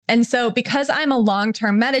And so because I'm a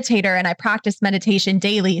long-term meditator and I practice meditation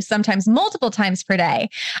daily, sometimes multiple times per day,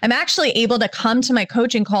 I'm actually able to come to my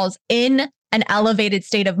coaching calls in an elevated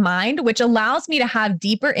state of mind, which allows me to have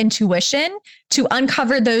deeper intuition to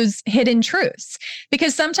uncover those hidden truths.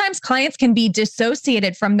 Because sometimes clients can be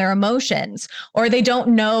dissociated from their emotions, or they don't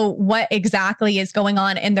know what exactly is going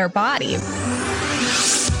on in their body.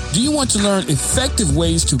 Do you want to learn effective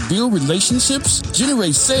ways to build relationships,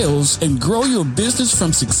 generate sales, and grow your business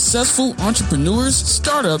from successful entrepreneurs,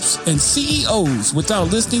 startups, and CEOs without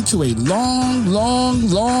listening to a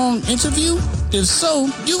long interview? If so,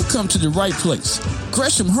 you've come to the right place.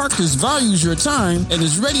 Gresham Harkless values your time and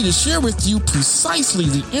is ready to share with you precisely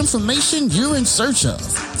the information you're in search of.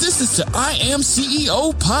 This is the I Am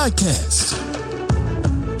CEO podcast.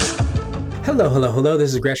 Hello.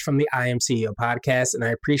 This is Gresh from the I Am CEO podcast, and I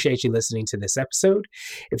appreciate you listening to this episode.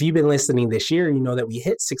 If you've been listening this year, you know that we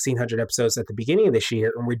hit 1,600 episodes at the beginning of this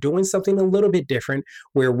year, and we're doing something a little bit different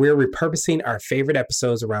where we're repurposing our favorite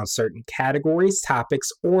episodes around certain categories,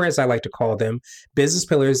 topics, or as I like to call them, business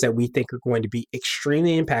pillars that we think are going to be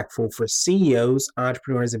extremely impactful for CEOs,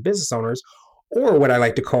 entrepreneurs, and business owners, or what I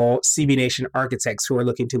like to call CB Nation architects who are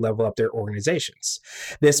looking to level up their organizations.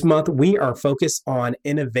 This month, we are focused on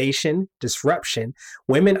innovation, disruption,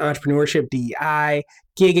 women entrepreneurship, DEI,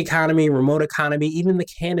 gig economy, remote economy, even the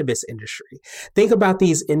cannabis industry. Think about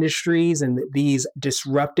these industries and these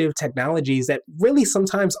disruptive technologies that really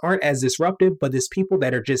sometimes aren't as disruptive, but there's people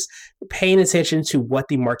that are just paying attention to what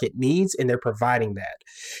the market needs and they're providing that.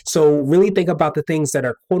 So really think about the things that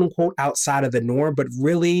are quote unquote outside of the norm, but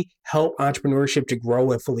really help entrepreneurship to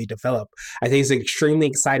grow and fully develop. I think it's an extremely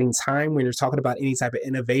exciting time when you're talking about any type of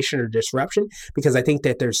innovation or disruption, because I think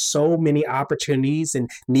that there's so many opportunities and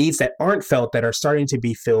needs that aren't felt that are starting to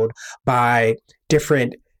be filled by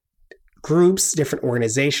different groups, different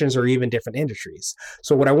organizations, or even different industries.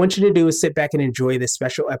 So what I want you to do is sit back and enjoy this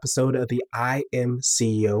special episode of the I Am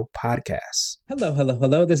CEO podcast.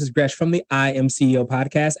 Hello. This is Gresh from the I Am CEO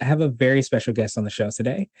podcast. I have a very special guest on the show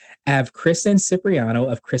today. I have Kristen Cipriano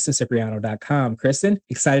of KristenCipriano.com. Kristen,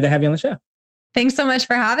 excited to have you on the show. Thanks so much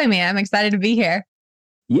for having me. I'm excited to be here.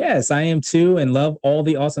 Yes, I am too, and love all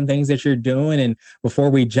the awesome things that you're doing. And before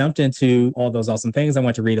we jumped into all those awesome things, I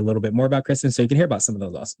want to read a little bit more about Kristen so you can hear about some of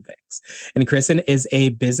those awesome things. And Kristen is a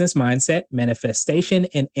business mindset, manifestation,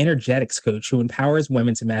 and energetics coach who empowers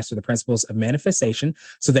women to master the principles of manifestation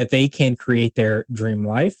so that they can create their dream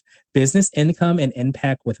life, business income, and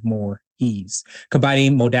impact with more ease.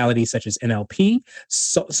 Combining modalities such as NLP,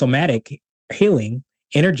 somatic healing,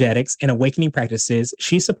 energetics, and awakening practices,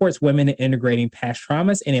 she supports women in integrating past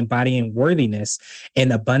traumas and embodying worthiness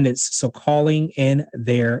and abundance so calling in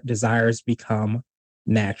their desires become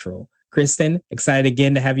natural. Kristen, excited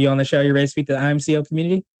again to have you on the show. You ready to speak to the IMCO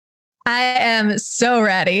community? I am so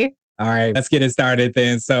ready. All right, let's get it started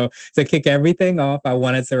then. So to kick everything off, I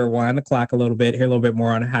wanted to rewind the clock a little bit, hear a little bit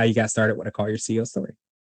more on how you got started, what I call your CEO story.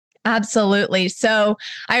 Absolutely. So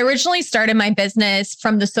I originally started my business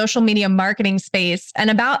from the social media marketing space.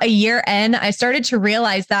 And about a year in, I started to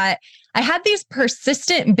realize that I had these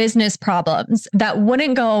persistent business problems that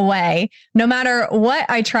wouldn't go away no matter what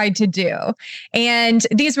I tried to do. And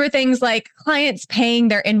these were things like clients paying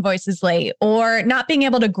their invoices late, or not being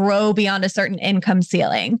able to grow beyond a certain income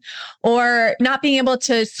ceiling, or not being able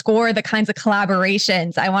to score the kinds of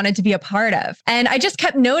collaborations I wanted to be a part of. And I just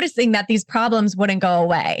kept noticing that these problems wouldn't go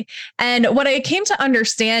away. And what I came to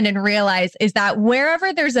understand and realize is that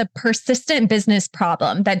wherever there's a persistent business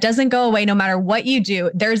problem that doesn't go away no matter what you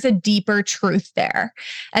do, there's a deeper truth there.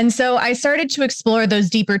 And so I started to explore those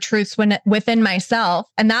deeper truths within myself.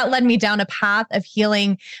 And that led me down a path of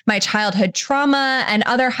healing my childhood trauma and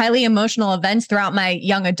other highly emotional events throughout my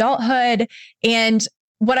young adulthood. And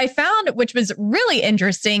what I found, which was really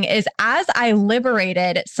interesting, is as I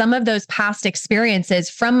liberated some of those past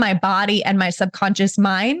experiences from my body and my subconscious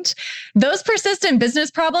mind, those persistent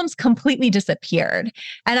business problems completely disappeared.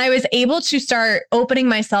 And I was able to start opening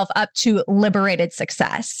myself up to liberated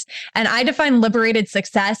success. And I define liberated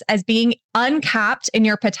success as being uncapped in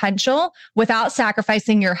your potential without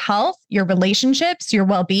sacrificing your health, your relationships, your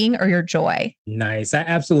well-being, or your joy. Nice. I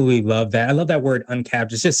absolutely love that. I love that word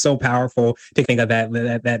uncapped. It's just so powerful to think of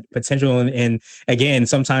that potential. And again,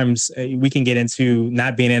 sometimes we can get into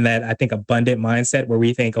not being in that, I think, abundant mindset where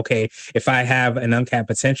we think, okay, if I have an uncapped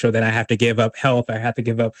potential, then I have to give up health, I have to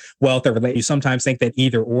give up wealth or relate. You sometimes think that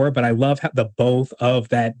either or, but I love the both of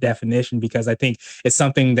that definition because I think it's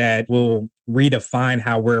something that will redefine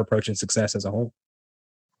how we're approaching success as a whole.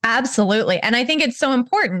 Absolutely. And I think it's so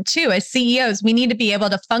important too, as CEOs, we need to be able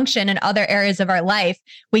to function in other areas of our life.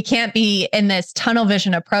 We can't be in this tunnel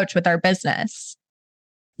vision approach with our business.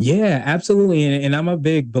 Yeah, absolutely. And I'm a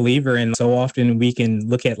big believer in so often we can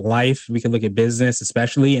look at life, we can look at business,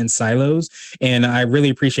 especially in silos. And I really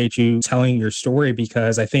appreciate you telling your story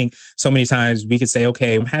because I think so many times we could say,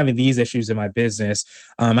 okay, I'm having these issues in my business.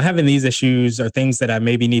 I'm having these issues or things that I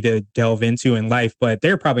maybe need to delve into in life, but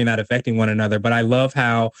they're probably not affecting one another. But I love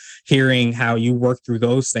how hearing how you work through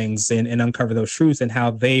those things and uncover those truths and how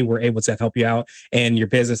they were able to help you out in your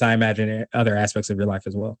business, I imagine, in other aspects of your life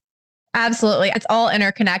as well. Absolutely. It's all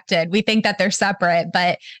interconnected. We think that they're separate,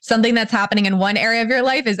 but something that's happening in one area of your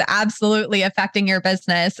life is absolutely affecting your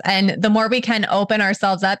business. And the more we can open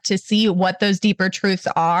ourselves up to see what those deeper truths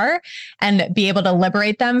are and be able to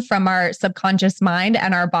liberate them from our subconscious mind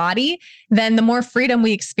and our body, then the more freedom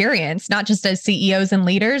we experience, not just as CEOs and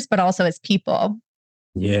leaders, but also as people.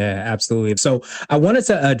 Yeah, absolutely. So I wanted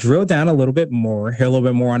to drill down a little bit more, hear a little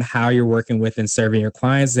bit more on how you're working with and serving your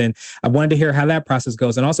clients. And I wanted to hear how that process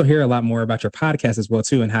goes and also hear a lot more about your podcast as well,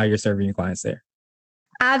 too, and how you're serving your clients there.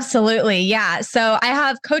 Absolutely. Yeah. So I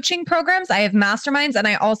have coaching programs, I have masterminds, and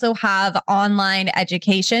I also have online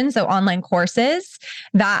education. So online courses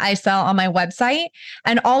that I sell on my website.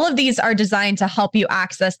 And all of these are designed to help you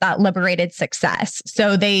access that liberated success.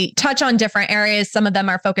 So they touch on different areas. Some of them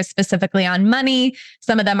are focused specifically on money.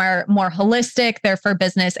 Some of them are more holistic. They're for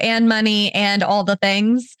business and money and all the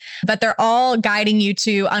things, but they're all guiding you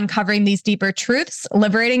to uncovering these deeper truths,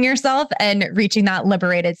 liberating yourself and reaching that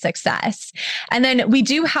liberated success. And then we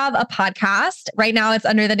do have a podcast. Right now it's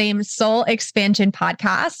under the name Soul Expansion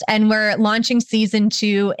Podcast, and we're launching season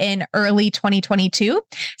 2 in early 2022.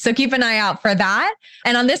 So keep an eye out for that.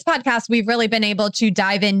 And on this podcast, we've really been able to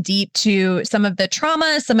dive in deep to some of the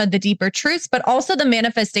trauma, some of the deeper truths, but also the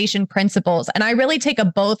manifestation principles. And I really take a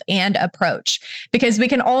both and approach because we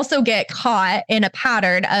can also get caught in a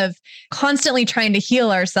pattern of constantly trying to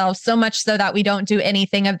heal ourselves so much so that we don't do any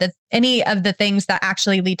of the things that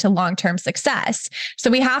actually lead to long-term success. So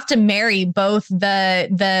we have to marry both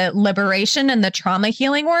the liberation and the trauma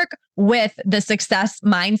healing work with the success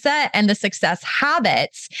mindset and the success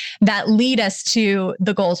habits that lead us to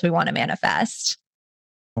the goals we want to manifest.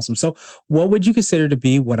 Awesome. So what would you consider to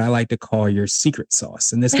be what I like to call your secret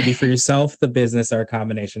sauce? And this could be for yourself, the business, or a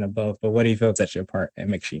combination of both. But what do you feel sets you apart and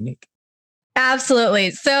makes you unique?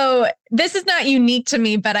 Absolutely. So this is not unique to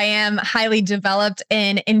me, but I am highly developed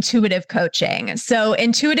in intuitive coaching. So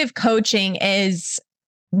intuitive coaching is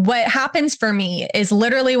what happens for me is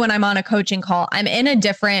literally when I'm on a coaching call, I'm in a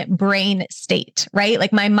different brain state, right?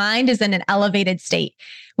 Like my mind is in an elevated state.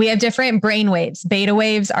 We have different brain waves. Beta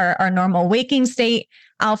waves are our normal waking state.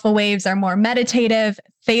 Alpha waves are more meditative.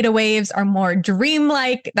 Theta waves are more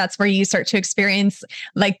dreamlike. That's where you start to experience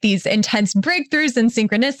like these intense breakthroughs and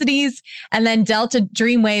synchronicities. And then delta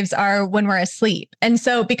dream waves are when we're asleep. And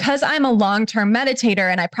so because I'm a long-term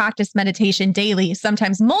meditator and I practice meditation daily,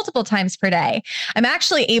 sometimes multiple times per day, I'm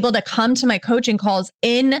actually able to come to my coaching calls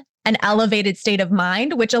in an elevated state of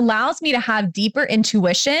mind, which allows me to have deeper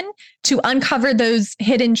intuition to uncover those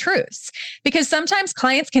hidden truths. Because sometimes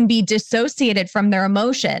clients can be dissociated from their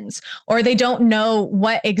emotions, or they don't know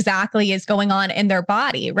what exactly is going on in their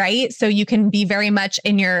body, right? So you can be very much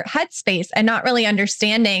in your headspace and not really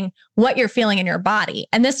understanding what you're feeling in your body.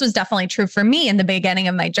 And this was definitely true for me in the beginning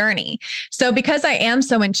of my journey. So because I am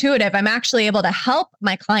so intuitive, I'm actually able to help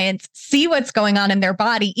my clients see what's going on in their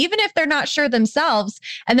body, even if they're not sure themselves.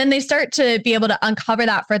 And then they start to be able to uncover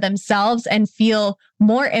that for themselves and feel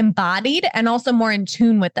more embodied and also more in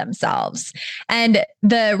tune with themselves. And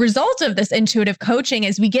the result of this intuitive coaching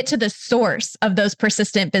is we get to the source of those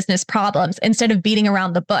persistent business problems instead of beating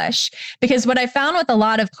around the bush. Because what I found with a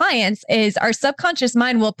lot of clients is our subconscious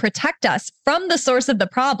mind will protect us from the source of the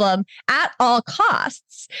problem at all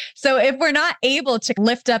costs. So if we're not able to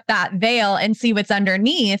lift up that veil and see what's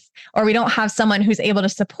underneath, or we don't have someone who's able to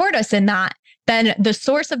support us in that, then the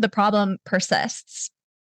source of the problem persists.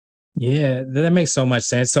 Yeah, that makes so much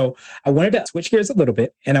sense. So I wanted to switch gears a little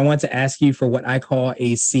bit and I want to ask you for what I call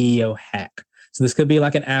a CEO hack. So this could be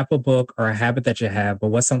like an app, a book, or a habit that you have, but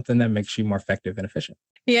what's something that makes you more effective and efficient?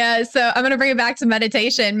 Yeah. So I'm going to bring it back to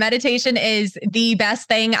meditation. Meditation is the best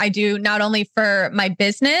thing I do, not only for my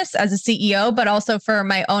business as a CEO, but also for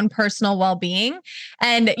my own personal well-being.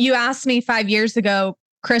 And you asked me 5 years ago,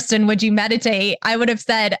 Kristen, would you meditate? I would have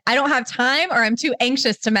said, I don't have time or I'm too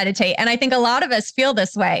anxious to meditate. And I think a lot of us feel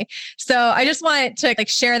this way. So I just want to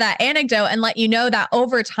share that anecdote and let you know that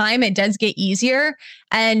over time, it does get easier.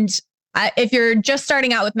 And if you're just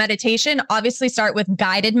starting out with meditation, obviously start with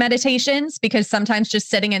guided meditations because sometimes just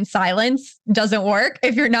sitting in silence doesn't work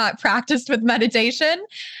if you're not practiced with meditation.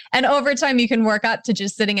 And over time, you can work up to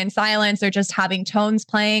just sitting in silence or just having tones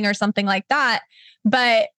playing or something like that.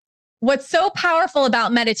 But what's so powerful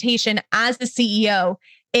about meditation as the CEO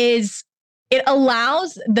is it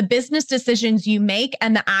allows the business decisions you make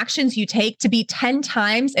and the actions you take to be 10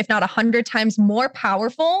 times, if not 100 times more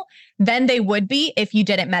powerful than they would be if you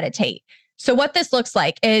didn't meditate. So what this looks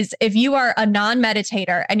like is if you are a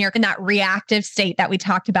non-meditator and you're in that reactive state that we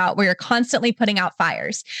talked about, where you're constantly putting out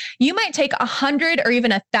fires, you might take 100 or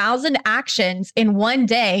even 1,000 actions in one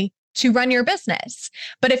day to run your business.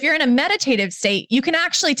 But if you're in a meditative state, you can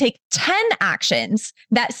actually take 10 actions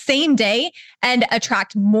that same day and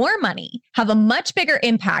attract more money, have a much bigger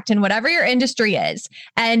impact in whatever your industry is,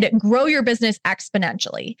 and grow your business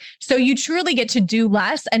exponentially. So you truly get to do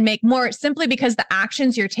less and make more simply because the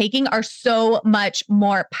actions you're taking are so much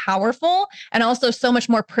more powerful and also so much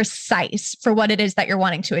more precise for what it is that you're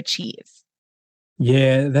wanting to achieve.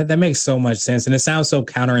 Yeah, that makes so much sense. And it sounds so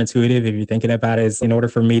counterintuitive if you're thinking about it. Is in order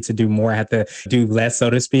for me to do more, I have to do less,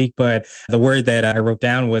 so to speak. But the word that I wrote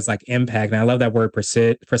down was like impact. And I love that word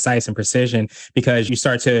precise and precision, because you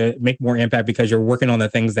start to make more impact because you're working on the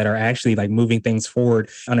things that are actually like moving things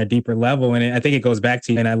forward on a deeper level. And I think it goes back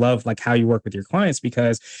to, and I love like how you work with your clients,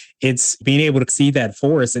 because it's being able to see that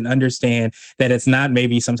forest and understand that it's not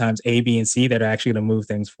maybe sometimes A, B, and C that are actually going to move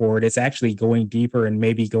things forward. It's actually going deeper and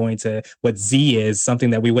maybe going to what Z is, something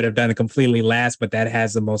that we would have done completely last, but that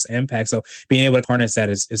has the most impact. So being able to harness that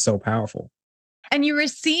is so powerful. And you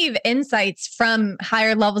receive insights from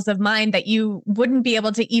higher levels of mind that you wouldn't be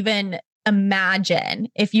able to even imagine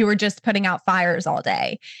if you were just putting out fires all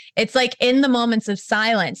day. It's like in the moments of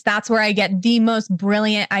silence, that's where I get the most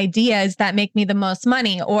brilliant ideas that make me the most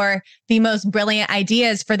money, or the most brilliant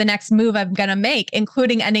ideas for the next move I'm going to make,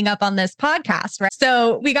 including ending up on this podcast, right?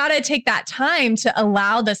 So we got to take that time to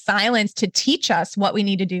allow the silence to teach us what we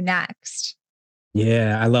need to do next.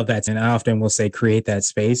 Yeah, I love that. And I often will say create that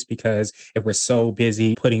space, because if we're so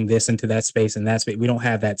busy putting this into that space and that space, we don't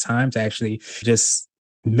have that time to actually just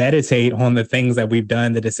meditate on the things that we've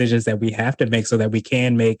done, the decisions that we have to make, so that we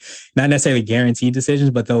can make not necessarily guaranteed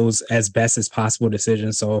decisions, but those as best as possible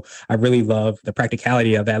decisions. So I really love the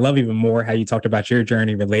practicality of that. I love even more how you talked about your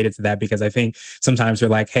journey related to that, because I think sometimes we're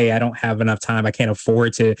like, hey, I don't have enough time. I can't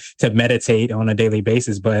afford to meditate on a daily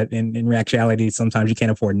basis. But in actuality, sometimes you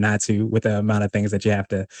can't afford not to, with the amount of things that you have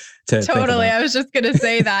to totally. I was just going to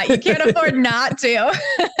say that you can't afford not to.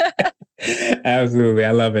 Absolutely.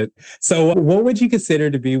 I love it. So what would you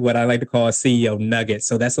consider to be what I like to call a CEO nugget?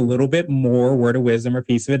 So that's a little bit more word of wisdom or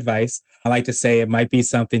piece of advice. I like to say it might be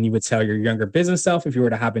something you would tell your younger business self if you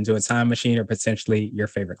were to hop into a time machine, or potentially your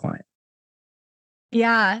favorite client.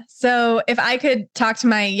 Yeah. So if I could talk to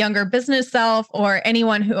my younger business self, or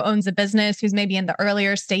anyone who owns a business who's maybe in the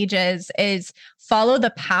earlier stages, is follow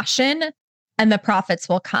the passion and the profits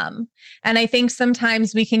will come. And I think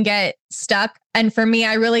sometimes we can get stuck. And for me,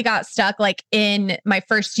 I really got stuck like in my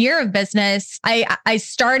first year of business. I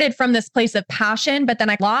started from this place of passion, but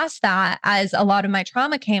then I lost that as a lot of my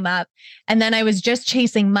trauma came up. And then I was just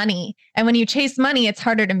chasing money. And when you chase money, it's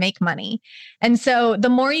harder to make money. And so the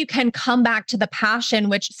more you can come back to the passion,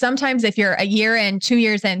 which sometimes if you're a year in, 2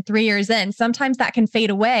 years in, 3 years in, sometimes that can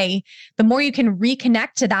fade away. The more you can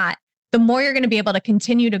reconnect to that, the more you're going to be able to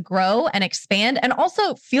continue to grow and expand, and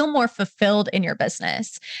also feel more fulfilled in your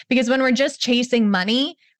business. Because when we're just chasing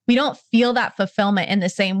money, we don't feel that fulfillment in the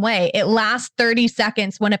same way. It lasts 30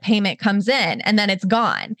 seconds when a payment comes in, and then it's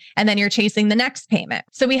gone. And then you're chasing the next payment.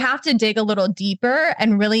 So we have to dig a little deeper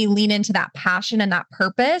and really lean into that passion and that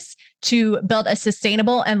purpose to build a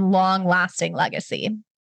sustainable and long-lasting legacy.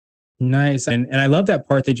 Nice. And I love that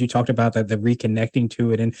part that you talked about, that the reconnecting to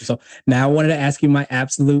it. And so now I wanted to ask you my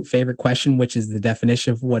absolute favorite question, which is the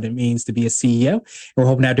definition of what it means to be a CEO. We're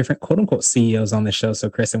hoping to have different quote unquote CEOs on the show. So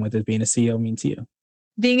Kristen, what does being a CEO mean to you?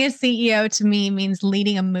 Being a CEO to me means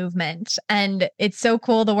leading a movement. And it's so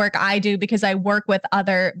cool the work I do, because I work with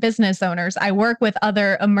other business owners. I work with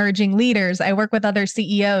other emerging leaders. I work with other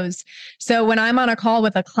CEOs. So when I'm on a call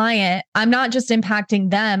with a client, I'm not just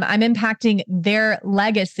impacting them, I'm impacting their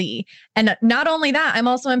legacy. And not only that, I'm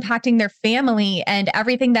also impacting their family and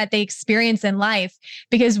everything that they experience in life,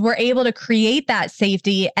 because we're able to create that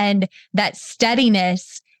safety and that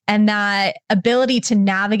steadiness and that ability to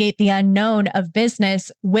navigate the unknown of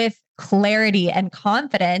business with clarity and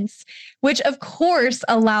confidence, which of course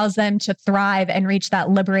allows them to thrive and reach that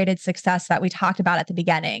liberated success that we talked about at the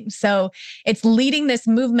beginning. So it's leading this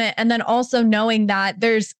movement, and then also knowing that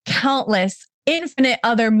there's countless, infinite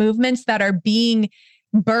other movements that are being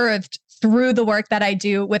birthed through the work that I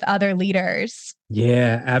do with other leaders.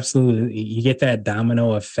 Yeah, absolutely. You get that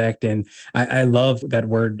domino effect. And I love that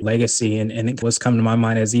word legacy. And it was coming to my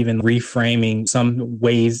mind as even reframing some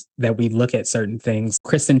ways that we look at certain things.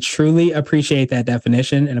 Kristen, truly appreciate that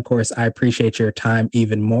definition. And of course, I appreciate your time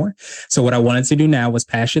even more. So what I wanted to do now was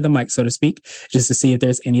pass you the mic, so to speak, just to see if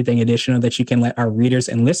there's anything additional that you can let our readers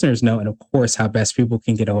and listeners know. And of course, how best people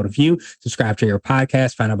can get a hold of you, subscribe to your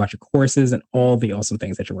podcast, find out about your courses and all the awesome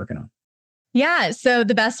things that you're working on. Yeah. So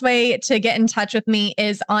the best way to get in touch with me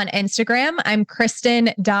is on Instagram. I'm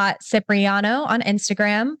Kristen.Cipriano on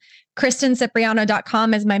Instagram.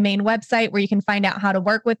 KristenCipriano.com is my main website where you can find out how to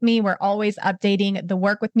work with me. We're always updating the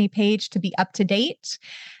Work With Me page to be up to date.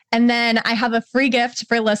 And then I have a free gift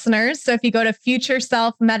for listeners. So if you go to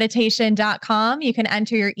futureselfmeditation.com, you can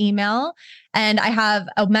enter your email. And I have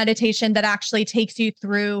a meditation that actually takes you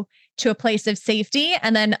through to a place of safety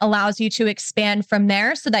and then allows you to expand from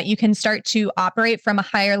there so that you can start to operate from a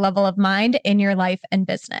higher level of mind in your life and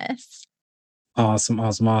business. Awesome.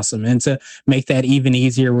 And to make that even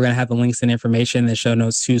easier, we're going to have the links and information in the show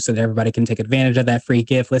notes too, so that everybody can take advantage of that free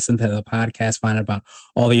gift, listen to the podcast, find out about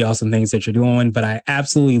all the awesome things that you're doing. But I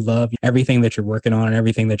absolutely love everything that you're working on and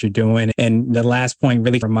everything that you're doing. And the last point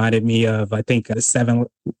really reminded me of, I think, the seven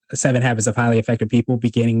habits of highly effective people,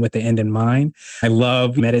 beginning with the end in mind. I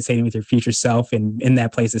love meditating with your future self and in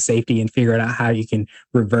that place of safety and figuring out how you can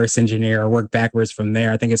reverse engineer or work backwards from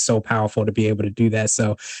there. I think it's so powerful to be able to do that.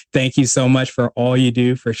 So thank you so much for all you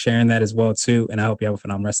do, for sharing that as well too. And I hope you have a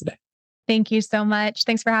phenomenal rest of the day. Thank you so much.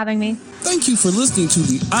 Thanks for having me. Thank you for listening to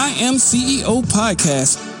the I Am CEO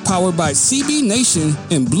podcast, powered by CB Nation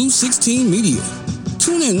and Blue 16 Media.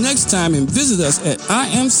 Tune in next time and visit us at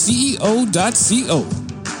IamCEO.co.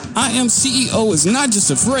 I Am CEO is not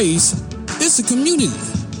just a phrase, it's a community.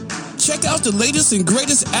 Check out the latest and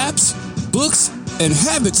greatest apps, books, and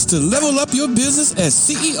habits to level up your business at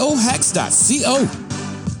CEOhacks.co.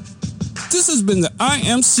 This has been the I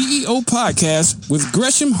Am CEO podcast with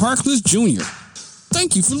Gresham Harkless Jr.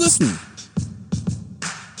 Thank you for listening.